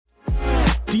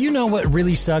Do you know what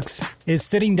really sucks? Is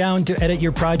sitting down to edit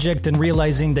your project and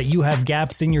realizing that you have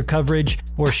gaps in your coverage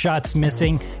or shots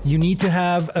missing. You need to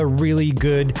have a really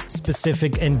good,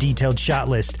 specific, and detailed shot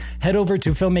list. Head over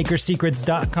to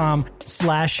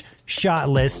filmmakersecrets.com/shot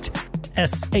list,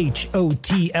 SHOTLIST,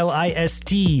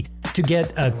 to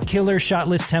get a killer shot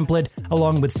list template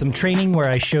along with some training where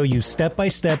I show you step by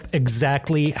step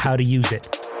exactly how to use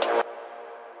it.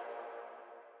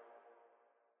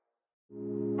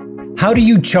 How do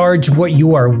you charge what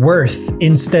you are worth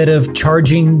instead of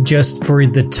charging just for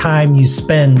the time you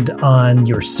spend on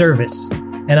your service?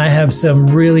 And I have some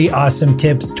really awesome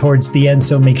tips towards the end,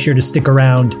 so make sure to stick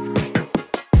around.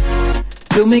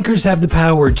 Filmmakers have the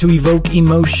power to evoke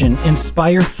emotion,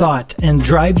 inspire thought, and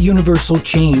drive universal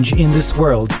change in this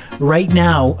world. Right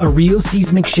now, a real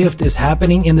seismic shift is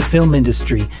happening in the film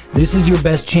industry. This is your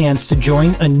best chance to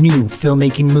join a new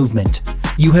filmmaking movement.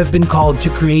 You have been called to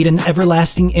create an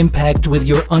everlasting impact with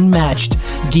your unmatched,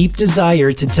 deep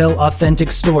desire to tell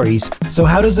authentic stories. So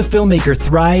how does a filmmaker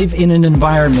thrive in an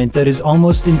environment that is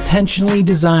almost intentionally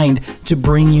designed to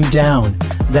bring you down?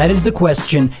 That is the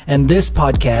question, and this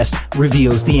podcast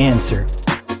reveals the answer.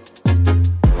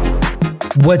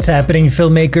 What's happening,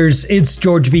 filmmakers? It's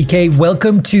George VK.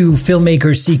 Welcome to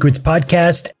Filmmaker Secrets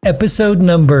Podcast, episode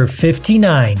number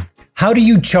 59. How do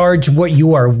you charge what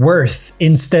you are worth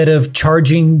instead of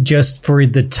charging just for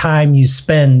the time you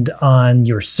spend on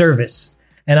your service?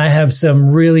 And I have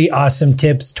some really awesome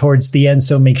tips towards the end,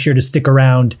 so make sure to stick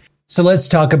around. So let's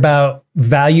talk about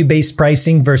value-based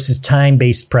pricing versus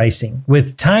time-based pricing.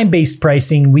 With time-based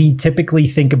pricing, we typically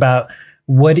think about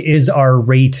what is our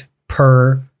rate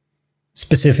per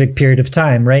specific period of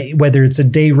time, right? Whether it's a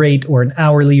day rate or an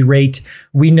hourly rate,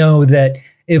 we know that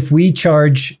if we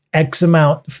charge X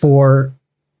amount for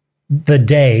the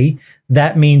day,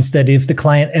 that means that if the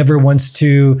client ever wants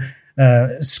to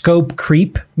scope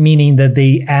creep, meaning that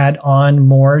they add on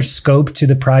more scope to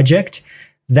the project,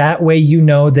 that way you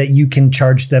know that you can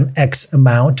charge them X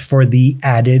amount for the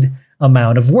added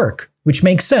amount of work, which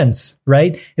makes sense,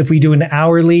 right? If we do an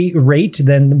hourly rate,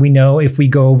 then we know if we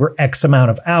go over X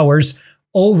amount of hours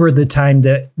over the time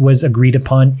that was agreed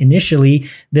upon initially,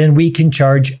 then we can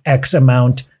charge X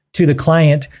amount to the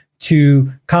client to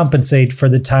compensate for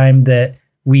the time that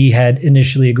we had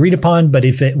initially agreed upon, but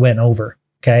if it went over,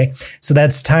 okay? So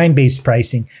that's time-based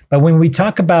pricing. But when we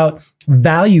talk about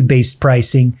value-based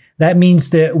pricing, that means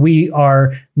that we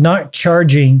are not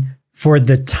charging for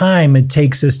the time it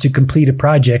takes us to complete a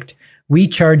project. We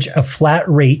charge a flat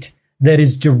rate that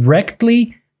is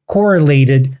directly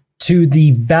correlated to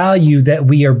the value that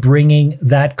we are bringing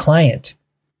that client.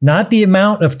 Not the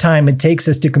amount of time it takes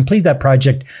us to complete that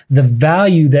project, the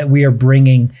value that we are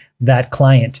bringing that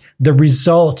client, the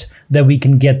result that we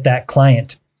can get that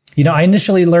client. You know, I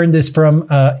initially learned this from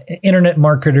internet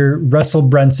marketer Russell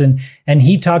Brunson, and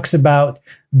he talks about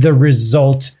the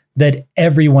result that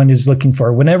everyone is looking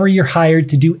for. Whenever you're hired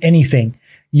to do anything,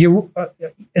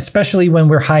 especially when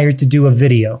we're hired to do a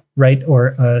video, right,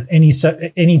 or any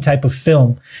type of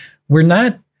film, we're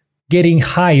not getting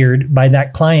hired by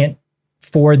that client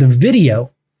for the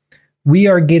video. We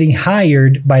are getting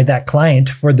hired by that client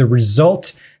for the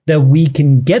result that we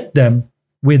can get them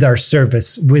with our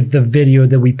service, with the video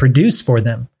that we produce for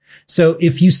them. So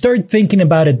if you start thinking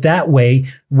about it that way,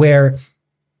 where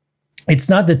it's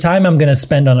not the time I'm going to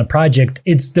spend on a project,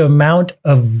 it's the amount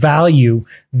of value,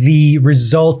 the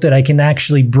result that I can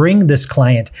actually bring this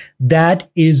client, that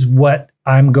is what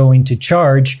I'm going to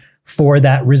charge for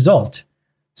that result.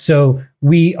 So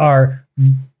we are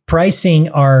pricing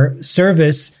our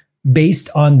service based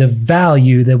on the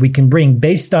value that we can bring,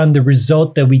 based on the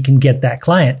result that we can get that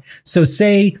client. So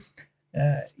say,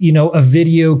 a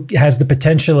video has the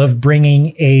potential of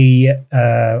bringing a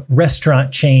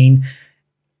restaurant chain,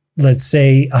 let's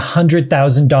say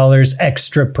 $100,000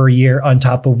 extra per year on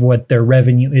top of what their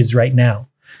revenue is right now.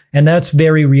 And that's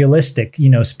very realistic,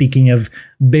 speaking of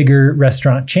bigger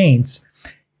restaurant chains.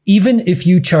 Even if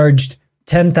you charged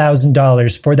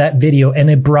 $10,000 for that video and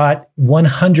it brought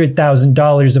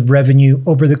 $100,000 of revenue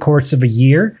over the course of a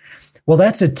year, well,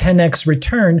 that's a 10x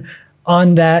return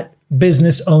on that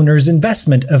business owner's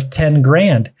investment of 10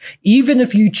 grand. Even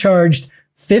if you charged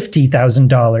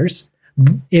 $50,000,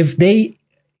 if they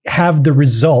have the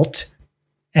result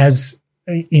as,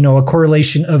 a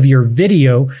correlation of your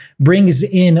video brings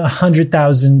in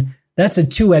 100,000, that's a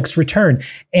 2x return.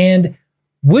 And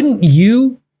wouldn't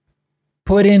you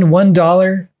put in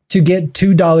 $1 to get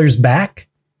 $2 back?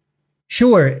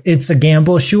 Sure, it's a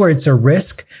gamble. Sure, it's a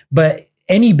risk, but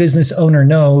any business owner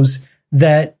knows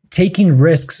that taking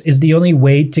risks is the only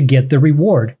way to get the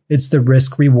reward. It's the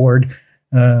risk reward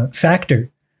factor.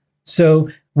 So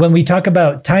when we talk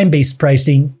about time-based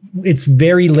pricing, it's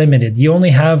very limited. You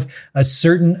only have a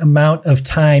certain amount of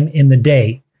time in the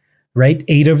day, right?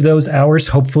 8 of those hours,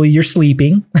 hopefully you're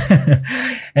sleeping.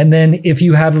 And then if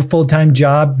you have a full-time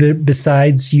job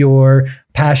besides your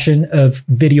passion of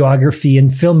videography and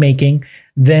filmmaking,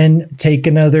 then take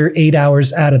another 8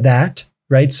 hours out of that,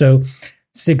 right? So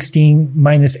 16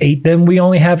 minus 8, then we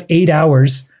only have 8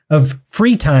 hours of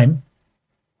free time,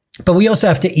 but we also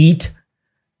have to eat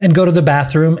and go to the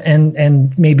bathroom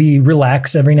and maybe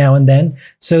relax every now and then.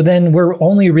 So then we're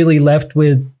only really left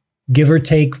with, give or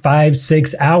take,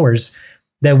 5-6 hours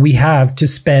that we have to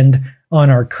spend on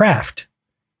our craft.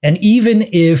 And even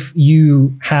if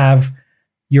you have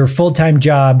your full-time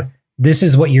job, this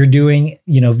is what you're doing,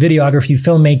 videography,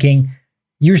 filmmaking,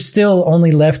 you're still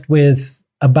only left with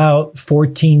about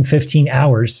 14, 15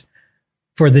 hours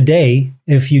for the day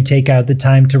if you take out the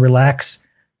time to relax,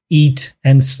 eat,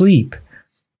 and sleep.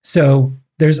 So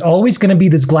there's always going to be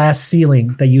this glass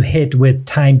ceiling that you hit with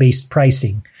time-based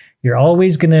pricing. You're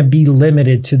always going to be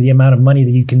limited to the amount of money that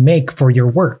you can make for your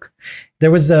work. There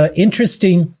was an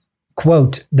interesting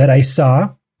quote that I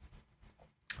saw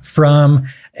from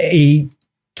a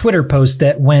Twitter post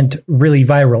that went really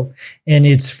viral, and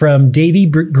it's from Davey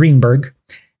Greenberg.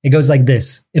 It goes like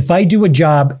this: if I do a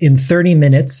job in 30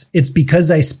 minutes, it's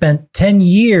because I spent 10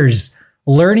 years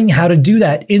learning how to do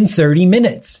that in 30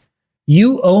 minutes.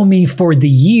 You owe me for the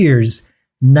years,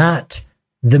 not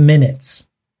the minutes.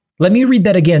 Let me read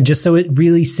that again, just so it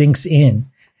really sinks in.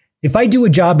 If I do a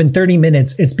job in 30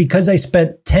 minutes, it's because I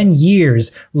spent 10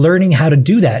 years learning how to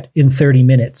do that in 30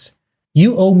 minutes.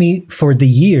 You owe me for the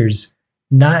years,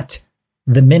 not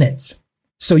the minutes.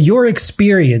 So your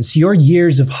experience, your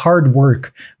years of hard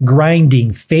work,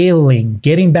 grinding, failing,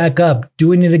 getting back up,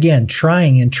 doing it again,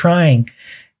 trying and trying,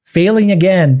 failing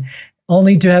again,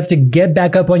 only to have to get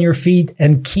back up on your feet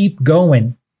and keep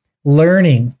going,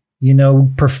 learning,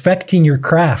 perfecting your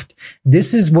craft.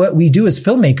 This is what we do as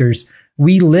filmmakers.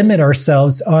 We limit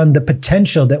ourselves on the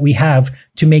potential that we have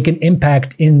to make an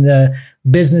impact in the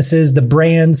businesses, the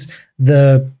brands,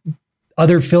 the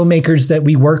other filmmakers that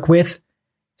we work with.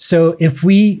 So if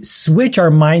we switch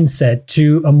our mindset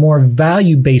to a more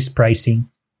value-based pricing,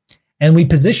 and we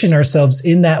position ourselves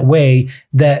in that way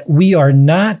that we are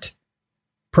not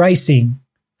pricing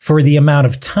for the amount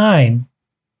of time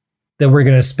that we're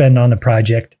going to spend on the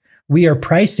project, we are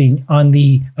pricing on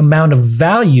the amount of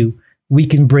value we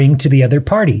can bring to the other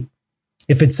party.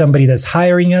 If it's somebody that's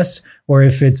hiring us, or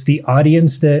if it's the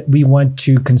audience that we want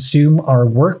to consume our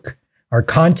work, our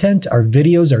content, our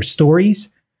videos, our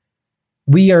stories,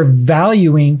 we are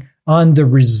valuing on the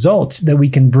result that we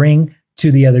can bring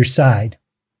to the other side.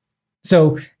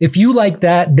 So if you like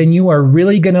that, then you are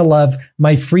really going to love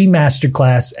my free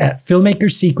masterclass at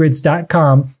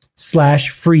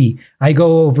filmmakersecrets.com/free. I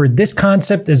go over this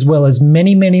concept as well as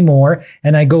many, many more,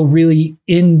 and I go really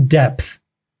in depth.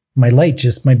 My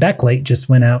backlight just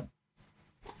went out.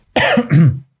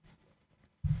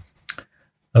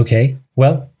 Okay,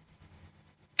 well,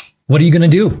 what are you going to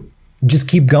do? Just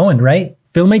keep going, right?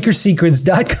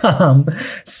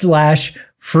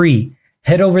 filmmakersecrets.com/free.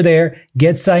 Head over there,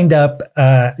 get signed up,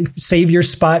 save your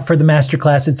spot for the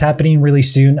masterclass. It's happening really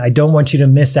soon. I don't want you to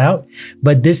miss out,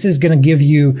 but this is going to give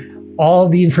you all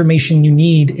the information you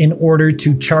need in order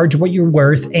to charge what you're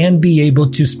worth and be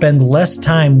able to spend less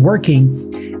time working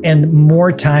and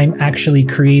more time actually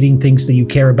creating things that you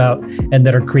care about and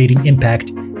that are creating impact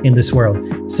in this world.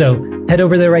 So head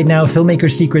over there right now,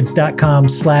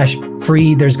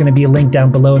 filmmakersecrets.com/free. There's going to be a link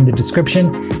down below in the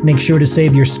description. Make sure to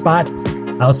save your spot.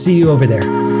 I'll see you over there.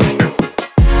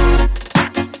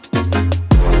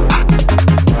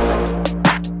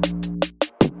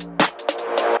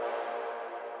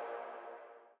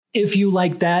 If you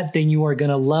like that, then you are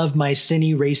going to love my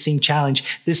Cine Racing Challenge.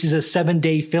 This is a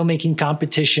 7-day filmmaking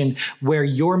competition where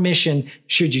your mission,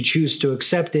 should you choose to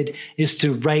accept it, is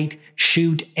to write,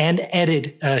 shoot, and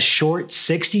edit a short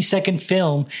 60-second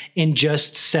film in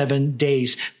just 7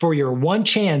 days for your one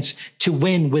chance to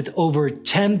win with over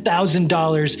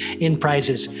 $10,000 in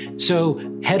prizes. So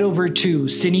head over to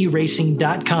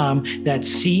cineracing.com. That's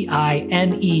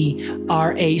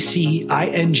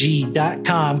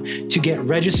cineracing.com to get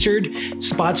registered.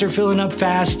 Spots are filling up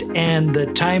fast and the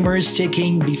timer is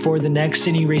ticking before the next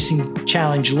Cine Racing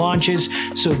Challenge launches.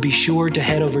 So be sure to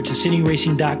head over to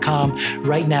cineracing.com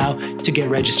right now to get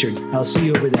registered. I'll see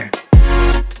you over there.